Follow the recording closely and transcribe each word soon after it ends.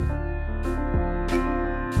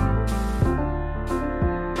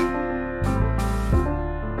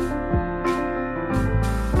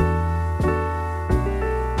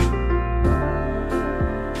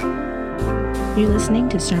You're listening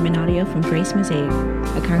to sermon audio from Grace Mosaic,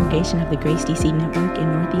 a congregation of the Grace DC Network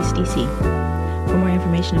in Northeast DC. For more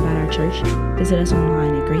information about our church, visit us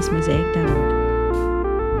online at gracemosaic.org.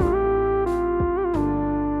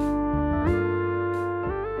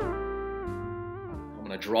 I'm going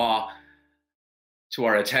to draw to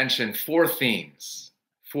our attention four themes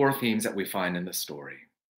that we find in the story.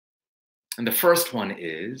 And the first one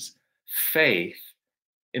is faith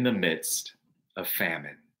in the midst of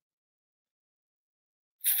famine.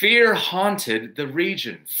 Fear haunted the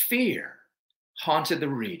region. Fear haunted the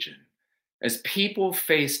region as people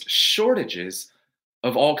faced shortages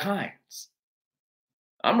of all kinds.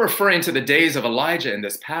 I'm referring to the days of Elijah in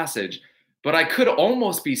this passage, but I could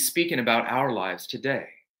almost be speaking about our lives today.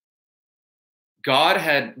 God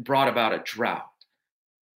had brought about a drought.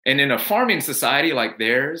 And in a farming society like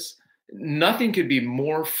theirs, nothing could be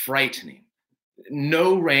more frightening.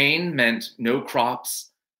 No rain meant no crops,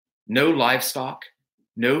 no livestock,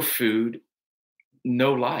 no food,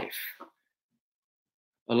 no life.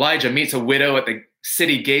 Elijah meets a widow at the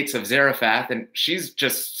city gates of Zarephath, and she's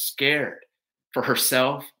just scared for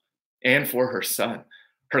herself and for her son.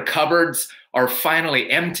 Her cupboards are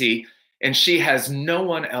finally empty, and she has no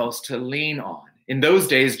one else to lean on. In those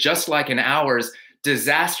days, just like in ours,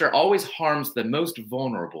 disaster always harms the most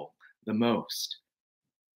vulnerable the most.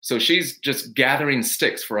 So she's just gathering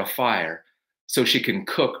sticks for a fire so she can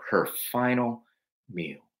cook her final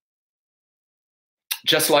meal.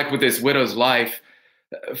 Just like with this widow's life,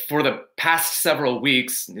 for the past several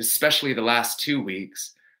weeks, especially the last 2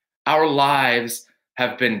 weeks, our lives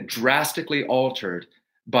have been drastically altered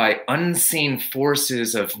by unseen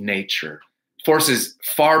forces of nature, forces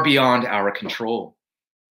far beyond our control.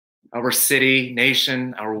 Our city,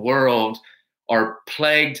 nation, our world are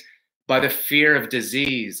plagued by the fear of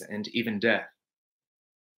disease and even death.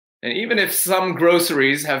 And even if some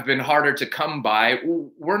groceries have been harder to come by,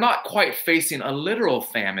 we're not quite facing a literal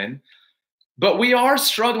famine, but we are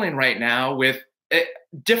struggling right now with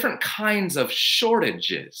different kinds of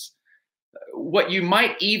shortages, what you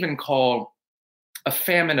might even call a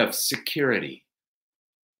famine of security.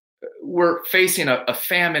 We're facing a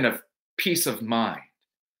famine of peace of mind.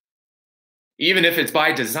 Even if it's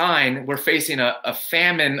by design, we're facing a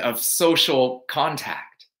famine of social contact.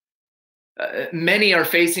 Many are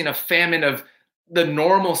facing a famine of the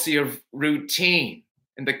normalcy of routine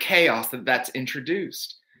and the chaos that's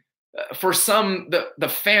introduced. For some, the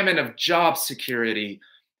famine of job security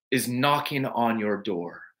is knocking on your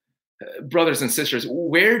door. Brothers and sisters,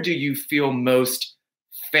 where do you feel most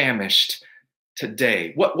famished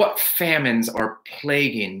today? What famines are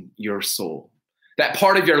plaguing your soul? That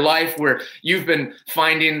part of your life where you've been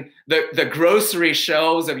finding the grocery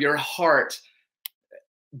shelves of your heart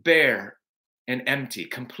bare and empty,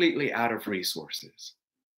 completely out of resources.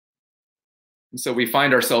 And so we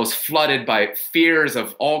find ourselves flooded by fears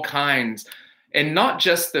of all kinds, and not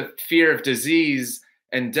just the fear of disease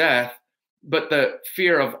and death, but the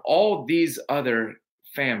fear of all these other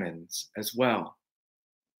famines as well.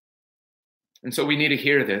 And so we need to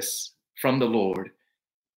hear this from the Lord.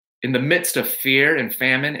 In the midst of fear and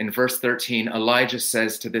famine, in verse 13, Elijah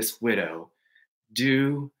says to this widow,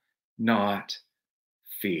 "Do not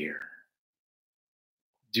fear.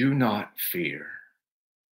 Do not fear."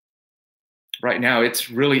 Right now, it's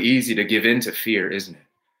really easy to give in to fear, isn't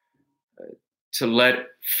it? To let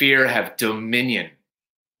fear have dominion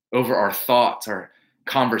over our thoughts, our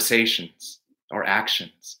conversations, our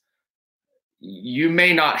actions. You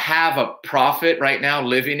may not have a prophet right now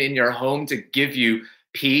living in your home to give you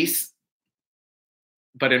peace,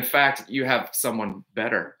 but in fact, you have someone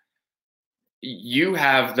better. You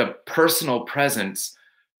have the personal presence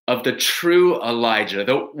of the true Elijah,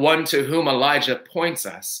 the one to whom Elijah points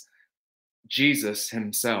us, Jesus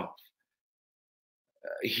himself.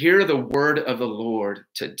 Hear the word of the Lord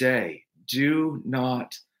today. Do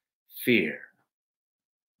not fear.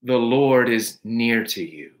 The Lord is near to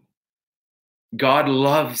you. God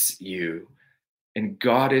loves you, and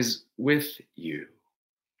God is with you.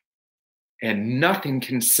 And nothing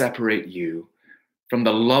can separate you from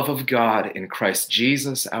the love of God in Christ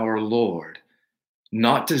Jesus our Lord,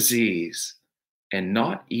 not disease and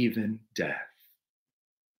not even death.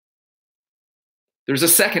 There's a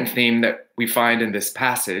second theme that we find in this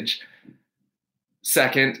passage.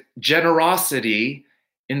 Second, generosity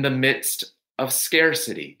in the midst of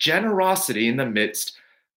scarcity. Generosity in the midst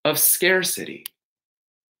of scarcity.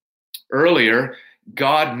 Earlier,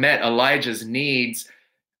 God met Elijah's needs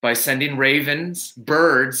by sending ravens,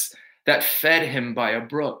 birds that fed him by a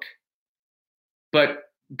brook.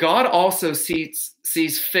 But God also sees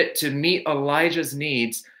fit to meet Elijah's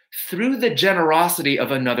needs through the generosity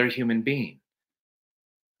of another human being.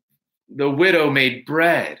 The widow made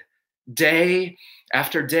bread day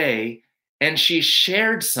after day, and she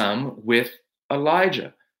shared some with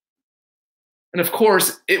Elijah. And of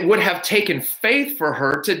course, it would have taken faith for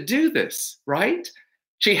her to do this, right?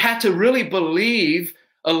 She had to really believe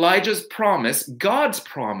Elijah's promise, God's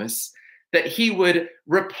promise, that he would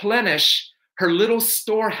replenish her little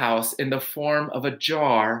storehouse in the form of a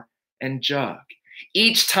jar and jug.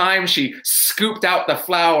 Each time she scooped out the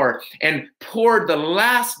flour and poured the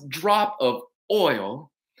last drop of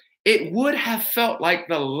oil, it would have felt like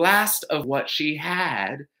the last of what she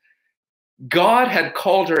had. God had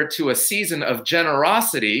called her to a season of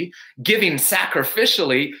generosity, giving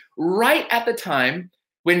sacrificially, right at the time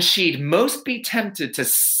when she'd most be tempted to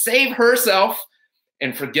save herself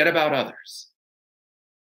and forget about others.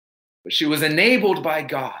 But she was enabled by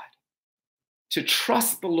God to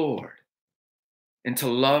trust the Lord and to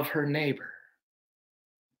love her neighbor.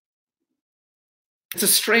 It's a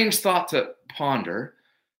strange thought to ponder.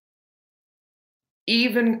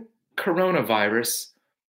 Even coronavirus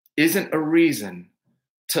isn't a reason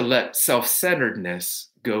to let self-centeredness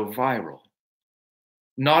go viral.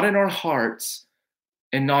 Not in our hearts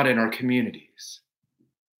and not in our communities.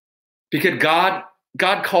 Because God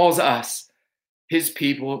calls us, his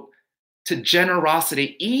people, to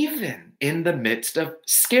generosity even in the midst of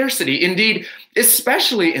scarcity. Indeed,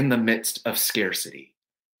 especially in the midst of scarcity.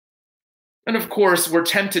 And of course, we're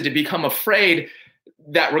tempted to become afraid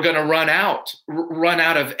that we're going to run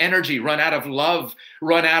out of energy, run out of love,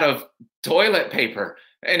 run out of toilet paper.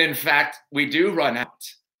 And in fact, we do run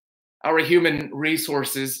out. Our human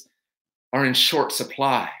resources are in short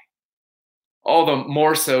supply, all the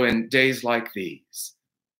more so in days like these.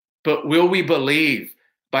 But will we believe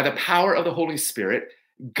by the power of the Holy Spirit,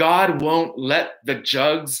 God won't let the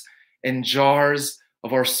jugs and jars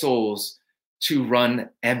of our souls to run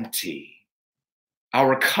empty?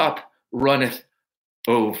 Our cup runneth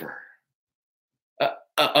over.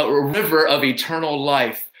 A river of eternal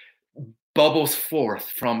life bubbles forth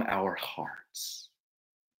from our hearts.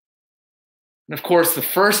 And of course, the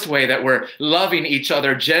first way that we're loving each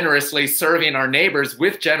other generously, serving our neighbors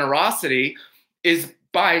with generosity, is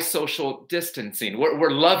by social distancing.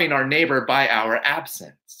 We're loving our neighbor by our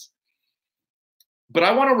absence. But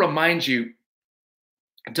I want to remind you,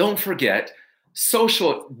 don't forget,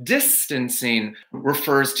 social distancing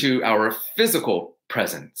refers to our physical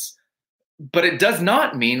presence. But it does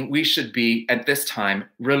not mean we should be, at this time,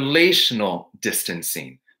 relational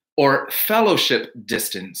distancing or fellowship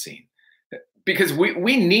distancing. Because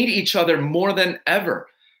we need each other more than ever.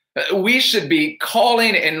 We should be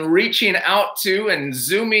calling and reaching out to and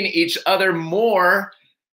Zooming each other more,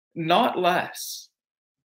 not less.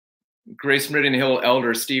 Grace Meridian Hill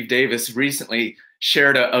elder Steve Davis recently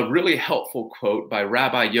shared a really helpful quote by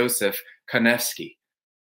Rabbi Yosef Kanevsky.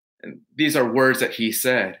 And these are words that he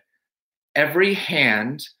said: "Every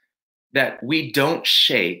hand that we don't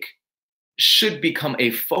shake should become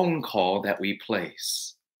a phone call that we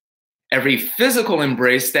place. Every physical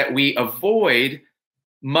embrace that we avoid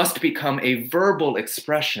must become a verbal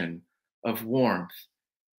expression of warmth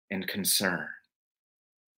and concern."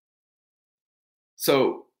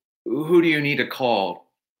 So, who do you need to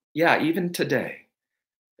call? Yeah, even today.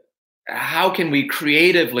 How can we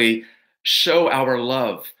creatively show our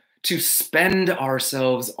love, to spend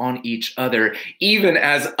ourselves on each other, even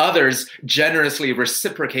as others generously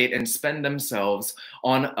reciprocate and spend themselves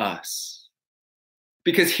on us?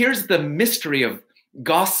 Because here's the mystery of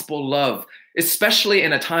gospel love, especially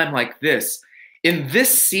in a time like this. In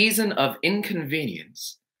this season of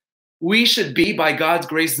inconvenience, we should be, by God's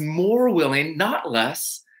grace, more willing, not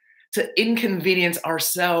less, to inconvenience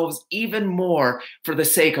ourselves even more for the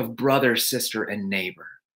sake of brother, sister, and neighbor.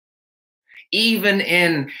 Even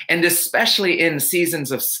in, and especially in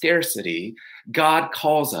seasons of scarcity, God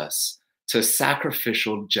calls us to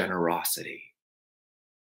sacrificial generosity.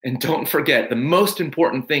 And don't forget, the most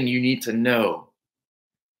important thing you need to know,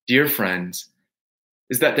 dear friends,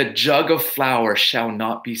 is that the jug of flour shall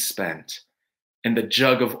not be spent, and the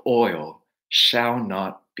jug of oil shall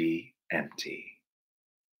not be empty.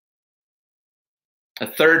 A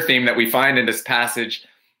third theme that we find in this passage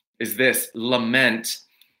is this: lament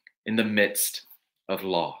in the midst of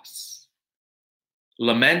loss.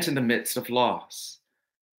 Lament in the midst of loss.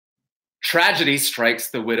 Tragedy strikes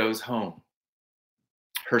the widow's home.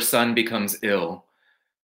 Her son becomes ill,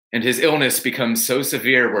 and his illness becomes so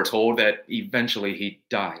severe, we're told, that eventually he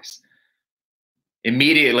dies.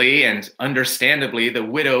 Immediately and understandably, the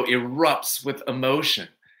widow erupts with emotion.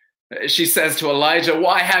 She says to Elijah,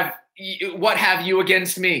 what have you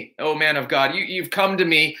against me, O man of God? You've come to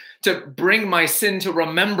me to bring my sin to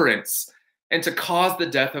remembrance. and to cause the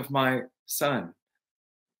death of my son.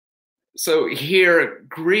 So here,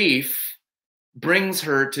 grief brings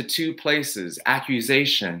her to two places: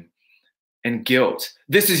 accusation and guilt.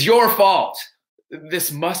 This is your fault.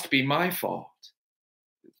 This must be my fault.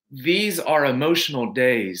 These are emotional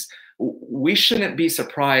days. We shouldn't be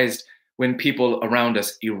surprised when people around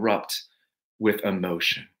us erupt with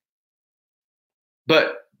emotion.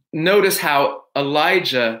 But notice how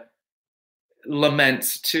Elijah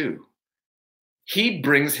laments too. He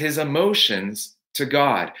brings his emotions to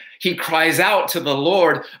God. He cries out to the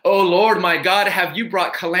Lord, "O Lord, my God, have you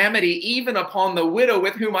brought calamity even upon the widow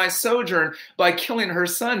with whom I sojourn by killing her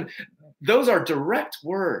son?" Those are direct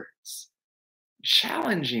words,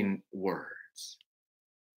 challenging words.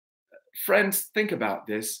 Friends, think about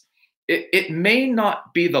this. It may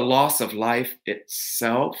not be the loss of life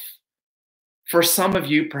itself. For some of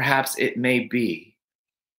you, perhaps it may be.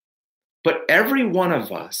 But every one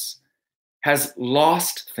of us has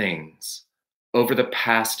lost things over the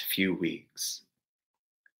past few weeks.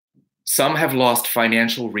 Some have lost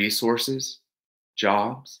financial resources,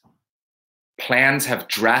 jobs. Plans have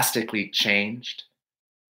drastically changed.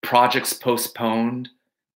 Projects postponed,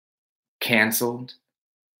 canceled.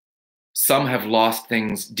 Some have lost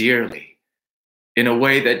things dearly in a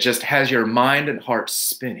way that just has your mind and heart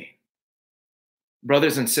spinning.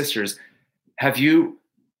 Brothers and sisters, have you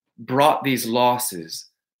brought these losses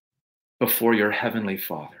before your Heavenly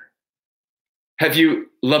Father? Have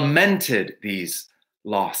you lamented these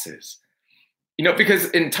losses? Because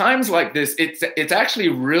in times like this, it's actually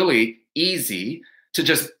really easy to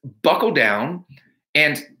just buckle down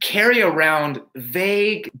and carry around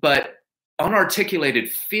vague but unarticulated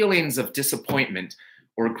feelings of disappointment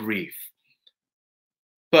or grief.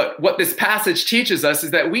 But what this passage teaches us is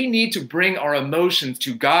that we need to bring our emotions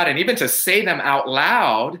to God and even to say them out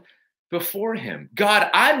loud before Him. God,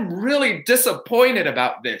 I'm really disappointed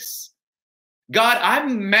about this. God,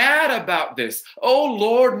 I'm mad about this. Oh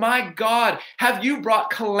Lord, my God, have you brought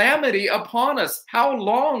calamity upon us? How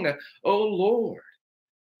long, oh Lord?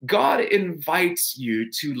 God invites you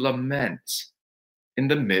to lament in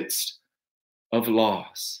the midst of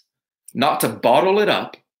loss, not to bottle it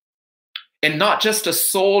up, and not just to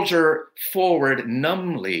soldier forward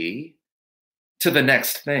numbly to the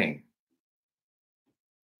next thing.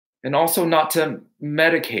 And also not to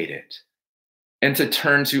medicate it and to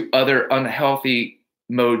turn to other unhealthy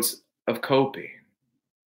modes of coping.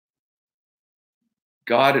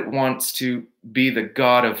 God wants to be the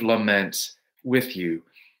God of lament with you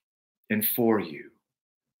and for you.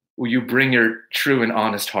 Will you bring your true and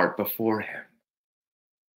honest heart before Him?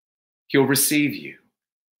 He'll receive you.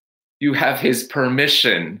 You have His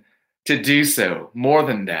permission to do so. More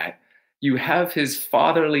than that, you have His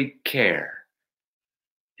fatherly care,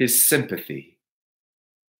 His sympathy,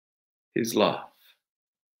 His love.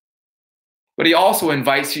 But He also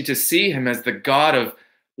invites you to see Him as the God of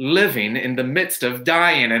living in the midst of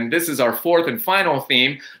dying. And this is our fourth and final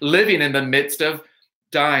theme: living in the midst of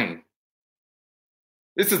dying.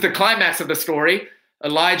 This is the climax of the story.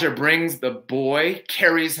 Elijah brings the boy,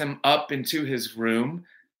 carries him up into his room.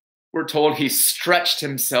 We're told he stretched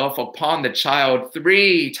himself upon the child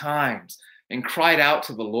 3 times and cried out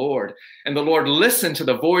to the Lord. And the Lord listened to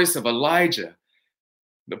the voice of Elijah.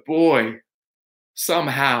 The boy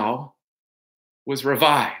somehow was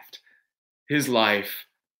revived. His life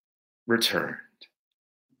returned.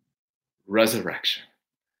 Resurrection.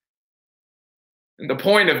 And the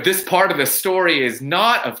point of this part of the story is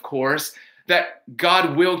not, of course, that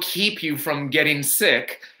God will keep you from getting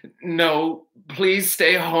sick. No, please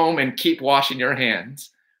stay home and keep washing your hands.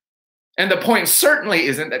 And the point certainly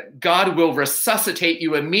isn't that God will resuscitate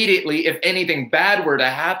you immediately if anything bad were to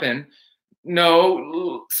happen.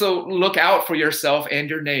 No, so look out for yourself and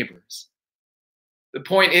your neighbors. The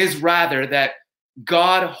point is rather that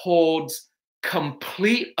God holds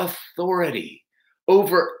complete authority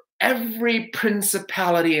over every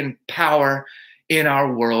principality and power in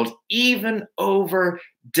our world, even over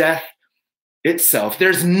death itself.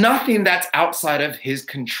 There's nothing that's outside of His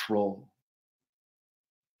control.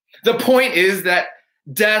 The point is that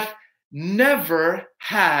death never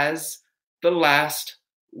has the last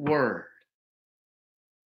word.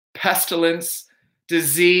 Pestilence,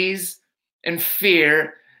 disease, and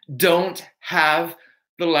fear don't have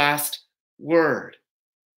the last word.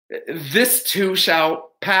 This too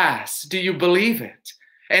shall pass. Do you believe it?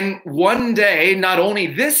 And one day, not only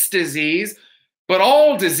this disease, but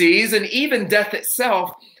all disease and even death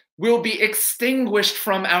itself will be extinguished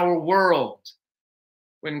from our world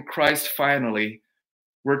when Christ finally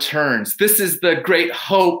returns. This is the great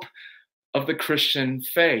hope of the Christian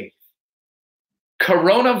faith.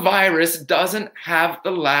 Coronavirus doesn't have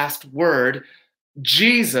the last word.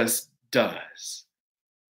 Jesus does.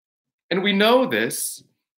 And we know this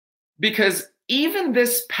because even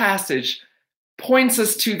this passage points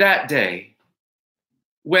us to that day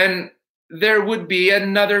when there would be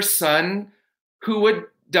another son who would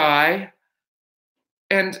die,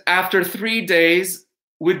 and after 3 days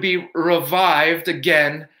would be revived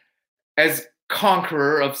again as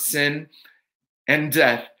conqueror of sin and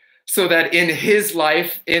death, so that in his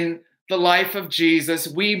life, in the life of Jesus,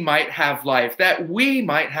 we might have life, that we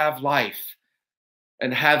might have life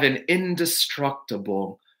and have an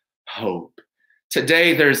indestructible hope.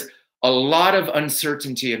 Today, there's a lot of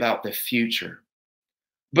uncertainty about the future,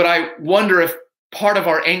 but I wonder if part of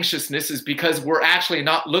our anxiousness is because we're actually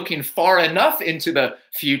not looking far enough into the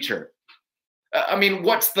future. I mean,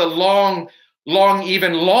 what's the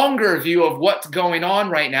even longer view of what's going on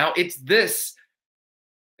right now? It's this,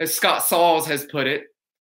 as Scott Sauls has put it.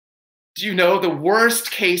 Do you know the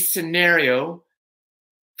worst case scenario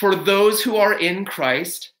for those who are in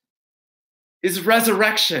Christ is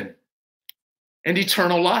resurrection and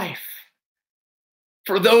eternal life?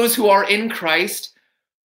 For those who are in Christ,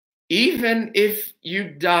 even if you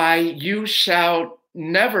die, you shall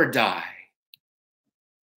never die,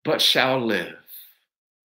 but shall live.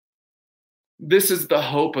 This is the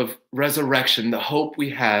hope of resurrection, the hope we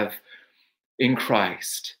have in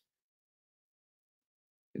Christ.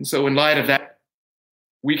 And so in light of that,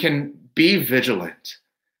 we can be vigilant.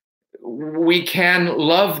 We can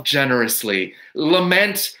love generously,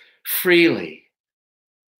 lament freely,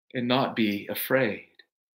 and not be afraid.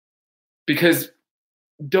 Because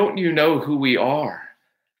don't you know who we are?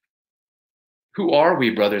 Who are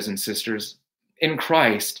we, brothers and sisters? In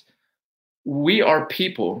Christ, we are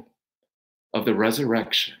people of the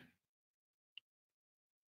resurrection.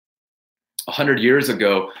 100 years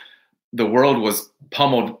ago, the world was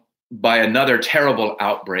pummeled by another terrible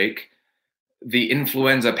outbreak, the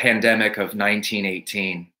influenza pandemic of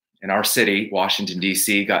 1918. And our city, Washington,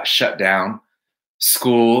 D.C., got shut down.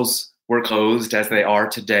 Schools were closed as they are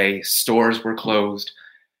today. Stores were closed,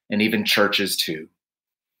 and even churches too.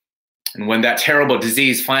 And when that terrible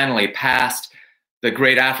disease finally passed, the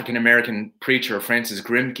great African-American preacher, Francis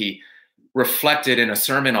Grimke, reflected in a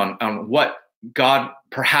sermon on what God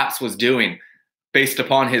perhaps was doing based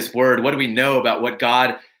upon his word. What do we know about what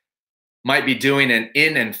God might be doing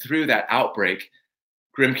in and through that outbreak?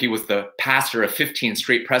 Grimke was the pastor of 15th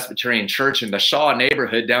Street Presbyterian Church in the Shaw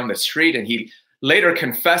neighborhood down the street, and he later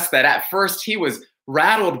confessed that at first he was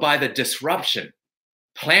rattled by the disruption,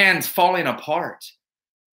 plans falling apart.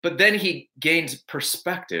 But then he gained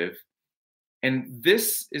perspective, and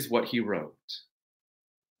this is what he wrote.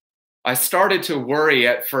 I started to worry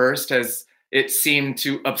at first as it seemed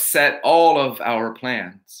to upset all of our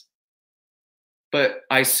plans. But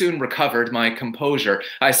I soon recovered my composure.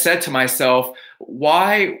 I said to myself,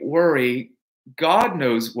 why worry? God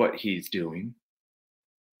knows what he's doing.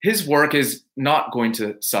 His work is not going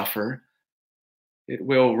to suffer. It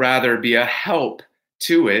will rather be a help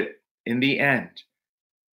to it in the end.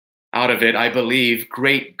 Out of it, I believe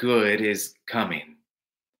great good is coming.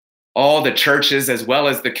 All the churches, as well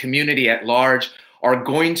as the community at large, are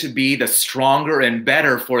going to be the stronger and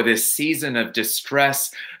better for this season of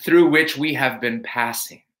distress through which we have been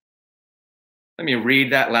passing. Let me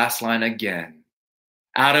read that last line again.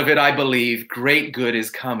 Out of it, I believe great good is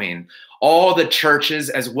coming. All the churches,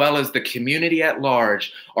 as well as the community at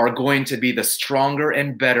large, are going to be the stronger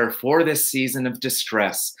and better for this season of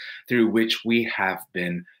distress through which we have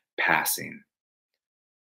been passing.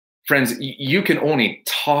 Friends, you can only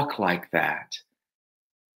talk like that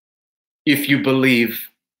if you believe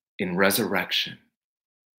in resurrection.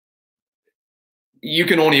 You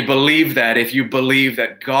can only believe that if you believe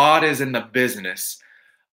that God is in the business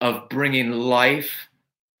of bringing life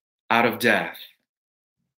out of death.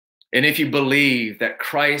 And if you believe that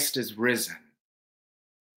Christ is risen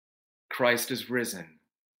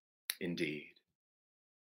indeed.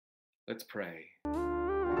 Let's pray.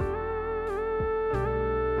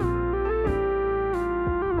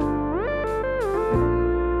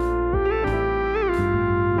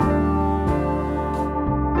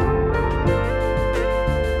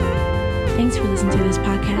 Thanks for listening to this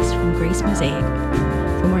podcast from Grace Mosaic.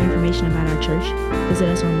 For more information about our church, visit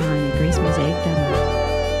us online at gracemosaic.org.